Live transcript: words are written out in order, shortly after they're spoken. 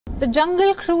The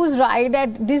Jungle Cruise ride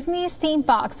at Disney's theme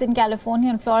parks in California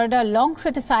and Florida, long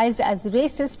criticized as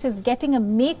racist, is getting a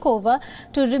makeover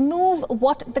to remove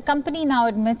what the company now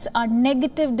admits are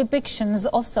negative depictions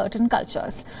of certain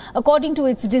cultures. According to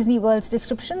its Disney World's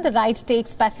description, the ride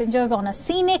takes passengers on a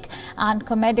scenic and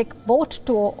comedic boat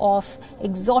tour of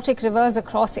exotic rivers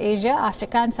across Asia,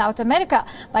 Africa and South America.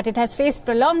 But it has faced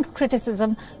prolonged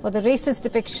criticism for the racist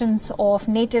depictions of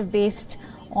native-based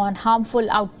on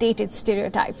harmful, outdated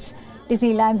stereotypes.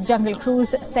 Disneyland's Jungle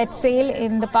Cruise set sail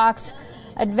in the park's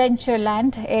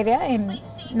Adventureland area in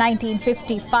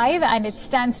 1955, and it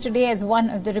stands today as one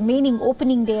of the remaining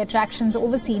opening day attractions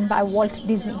overseen by Walt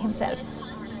Disney himself.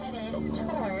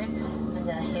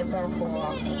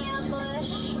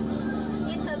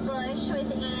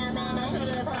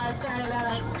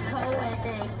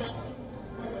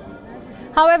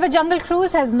 However, Jungle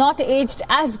Cruise has not aged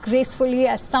as gracefully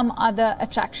as some other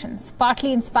attractions.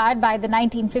 Partly inspired by the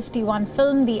 1951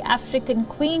 film The African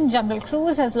Queen, Jungle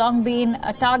Cruise has long been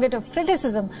a target of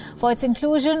criticism for its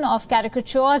inclusion of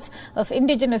caricatures of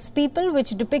indigenous people,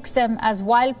 which depicts them as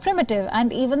wild, primitive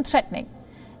and even threatening.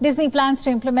 Disney plans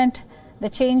to implement the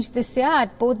change this year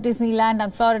at both Disneyland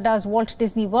and Florida's Walt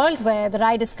Disney World, where the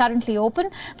ride is currently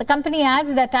open. The company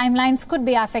adds that timelines could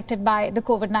be affected by the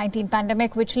COVID-19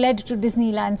 pandemic, which led to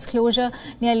Disneyland's closure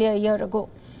nearly a year ago.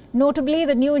 Notably,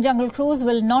 the new Jungle Cruise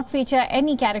will not feature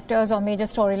any characters or major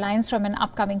storylines from an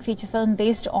upcoming feature film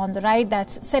based on the ride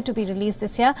that's set to be released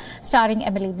this year, starring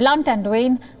Emily Blunt and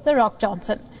Dwayne "The Rock"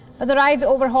 Johnson. But the ride's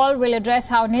overhaul will address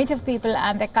how Native people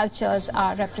and their cultures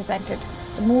are represented.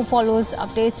 The move follows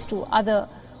updates to other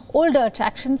older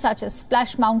attractions such as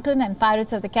Splash Mountain and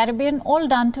Pirates of the Caribbean, all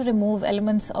done to remove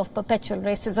elements of perpetual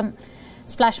racism.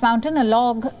 Splash Mountain, a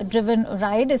log-driven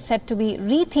ride, is set to be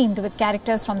rethemed with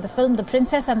characters from the film The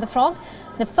Princess and the Frog,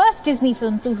 the first Disney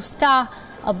film to star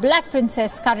a black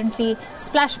princess. Currently,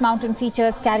 Splash Mountain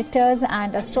features characters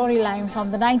and a storyline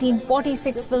from the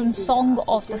 1946 film Song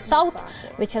of the South,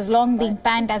 which has long been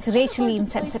panned as racially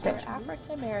insensitive.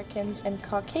 African Americans and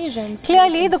Caucasians.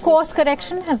 Clearly, the course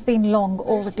correction has been long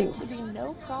overdue. There seem to be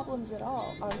no problems at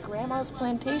all on Grandma's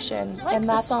Plantation, and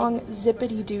that song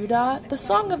Zippity Doo Dah, the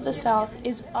Song of the South,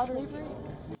 is utterly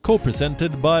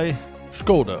co-presented by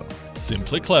Skoda,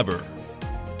 simply clever.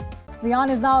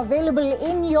 WION is now available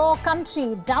in your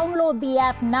country. Download the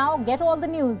app now. Get all the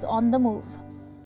news on the move.